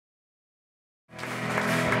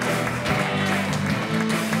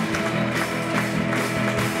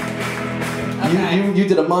You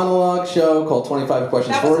did a monologue show called 25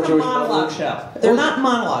 Questions for a Jewish Mother. That wasn't a monologue show. They're not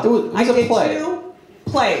monologue. It was a play. I did 2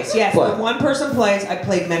 plays, yes. Play. One-person plays. I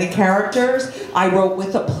played many characters. I wrote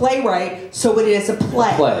with a playwright, so it is a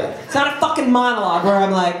play. It's not a fucking monologue where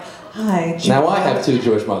I'm like, hi, Jewish Now I have 2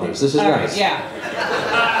 Jewish mothers. This is nice. Right, yeah.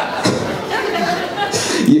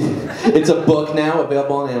 It's a book now,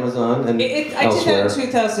 available on Amazon and I did elsewhere. that in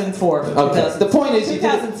 2004. Okay. The point is,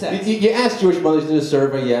 you asked Jewish mothers to do a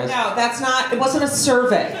survey, yes? No, that's not, it wasn't a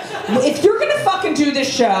survey. If you're gonna fucking do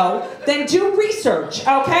this show, then do research,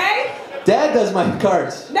 okay? Dad does my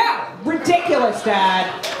cards. No, ridiculous,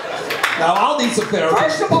 Dad. Now I'll need some therapy.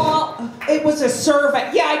 First of all, it was a survey.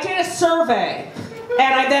 Yeah, I did a survey.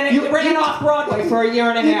 And then it ran Off-Broadway for a year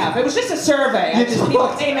and a half. It was just a survey. People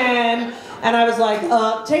came in, and I was like,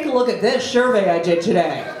 take a look at this survey I did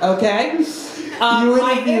today, okay?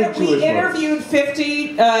 We interviewed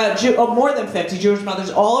 50, more than 50 Jewish mothers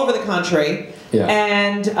all over the country. Yeah.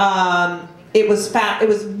 And it was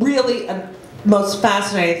really the most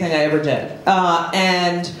fascinating thing I ever did.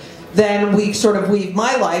 And then we sort of weaved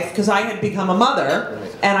my life, because I had become a mother,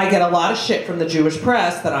 and I get a lot of shit from the Jewish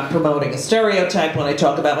press that I'm promoting a stereotype when I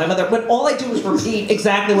talk about my mother, but all I do is repeat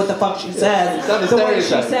exactly what the fuck she says, the way she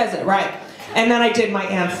says it, right. And then I did my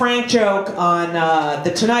Anne Frank joke on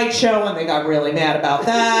The Tonight Show, and they got really mad about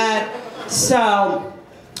that. So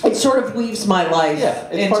it sort of weaves my life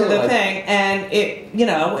into the thing, and it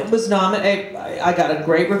was nominated. I got a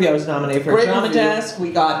great review. I was nominated for a Drama Desk.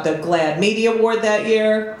 We got the GLAAD Media Award that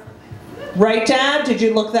year. Right, Dad? Did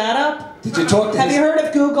you look that up? Did you talk to Have you heard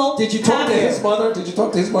of Google? Did you talk to his mother? Did you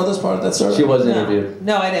talk to his mother as part of that survey? She was interviewed.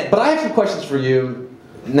 No, I didn't. But I have some questions for you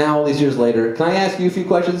now, all these years later. Can I ask you a few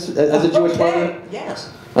questions as a Jewish mother? Yes.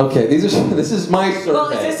 Okay, this is my survey.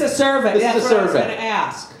 Well, is this a survey? This is a That's what I was survey. going to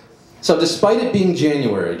ask. So despite it being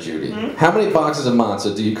January, Judy, how many boxes of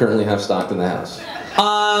matzah do you currently have stocked in the house?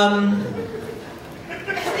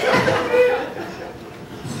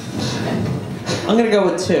 I'm gonna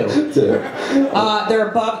go with 2. 2. They're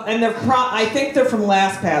above, and I think they're from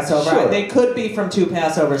last Passover. Sure. They could be from 2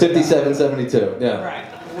 Passovers. 57, 72. Yeah. Right.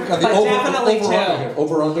 But definitely 2.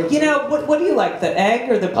 Over under. You know, what do you like, the egg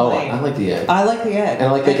or the plain? Oh, I like the egg. I like the egg. And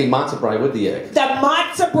I like making matzah brei with the egg. The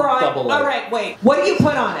matzah brei. Double egg. All right, wait. What do you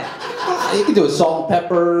put on it? You can do a salt and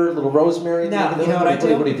pepper, a little rosemary. No, you know what I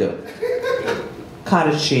do? What do you do?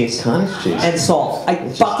 Cottage cheese. Cottage cheese. And salt.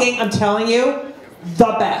 I'm telling you,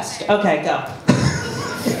 the best. Okay, go.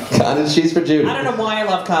 Cottage cheese for Judy. I don't know why I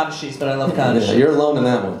love cottage cheese, but I love cottage cheese. You're alone in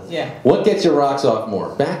that one. Yeah. What gets your rocks off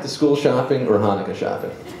more? Back to school shopping or Hanukkah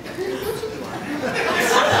shopping?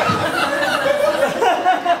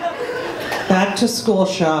 Back to school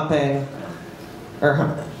shopping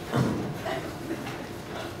or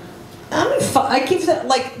I keep that,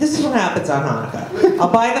 like, this is what happens on Hanukkah.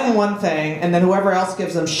 I'll buy them one thing, and then whoever else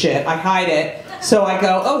gives them shit, I hide it. So I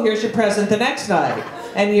go, oh, here's your present the next night.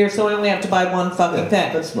 And so I only have to buy one fucking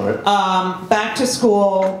thing. That's smart. Back to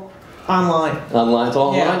school, online. Online, it's all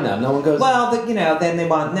online now. No one goes. Well, then they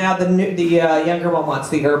want, now the younger one wants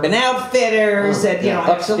the Urban Outfitters, and I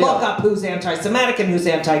have to look up who's anti-Semitic and who's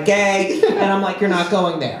anti-gay, and I'm like, you're not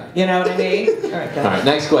going there. You know what I mean? All right, go. All right,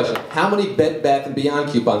 next question. How many Bed Bath & Beyond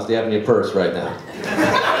coupons do you have in your purse right now?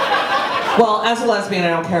 Well, as a lesbian, I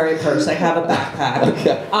don't carry a purse. I have a backpack.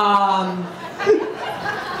 Okay.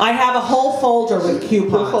 I have a whole folder with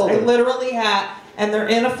coupons. I literally have, and they're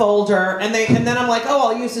in a folder, and then I'm like, oh,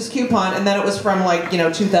 I'll use this coupon, and then it was from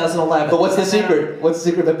 2011. But what's the secret? What's the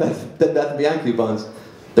secret of Bed Bath & Beyond coupons?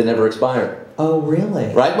 They never expire. Oh,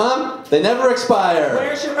 really? Right, Mom? They never expire.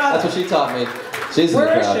 Where's your mother? That's what she taught me. She's in the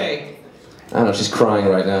crowd. Where is she? I don't know. She's crying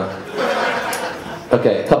right now.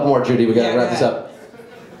 Okay, a couple more, Judy. We got to wrap this up.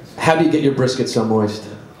 How do you get your brisket so moist?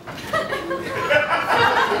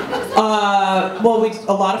 Well,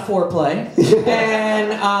 a lot of foreplay,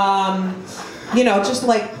 and just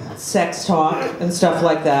like sex talk and stuff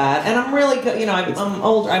like that. And I'm really good. I'm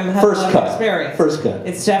older. I have a lot of experience. First cut.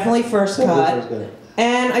 It's definitely first cut.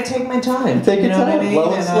 And I take my time. Take your time. What I mean?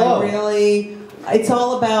 Low and slow. It's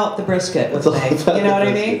all about the brisket with me. You know what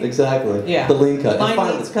I mean? Exactly. Yeah. The lean cut. My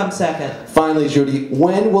needs come second. Finally, Judy,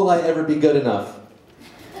 when will I ever be good enough?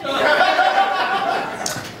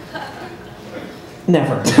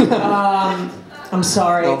 Never. I'm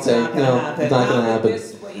sorry. Okay, it's not going to happen. It's not going to happen.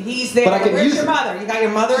 He's there. But I can Where's use your mother? You got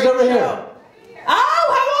your mother She's in over the here. show? Oh,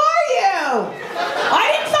 how are you?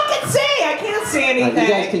 I didn't fucking see. I can't see anything. You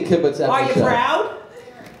guys can kibitz after Are you the show. proud?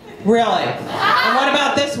 Really? And what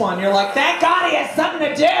about this one? You're like, thank God he has something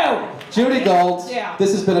to do. Judy Gold,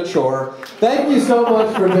 this has been a chore. Thank you so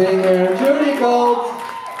much for being here. Judy Gold,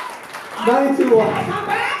 921.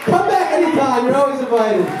 Come back anytime. You're always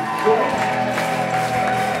invited.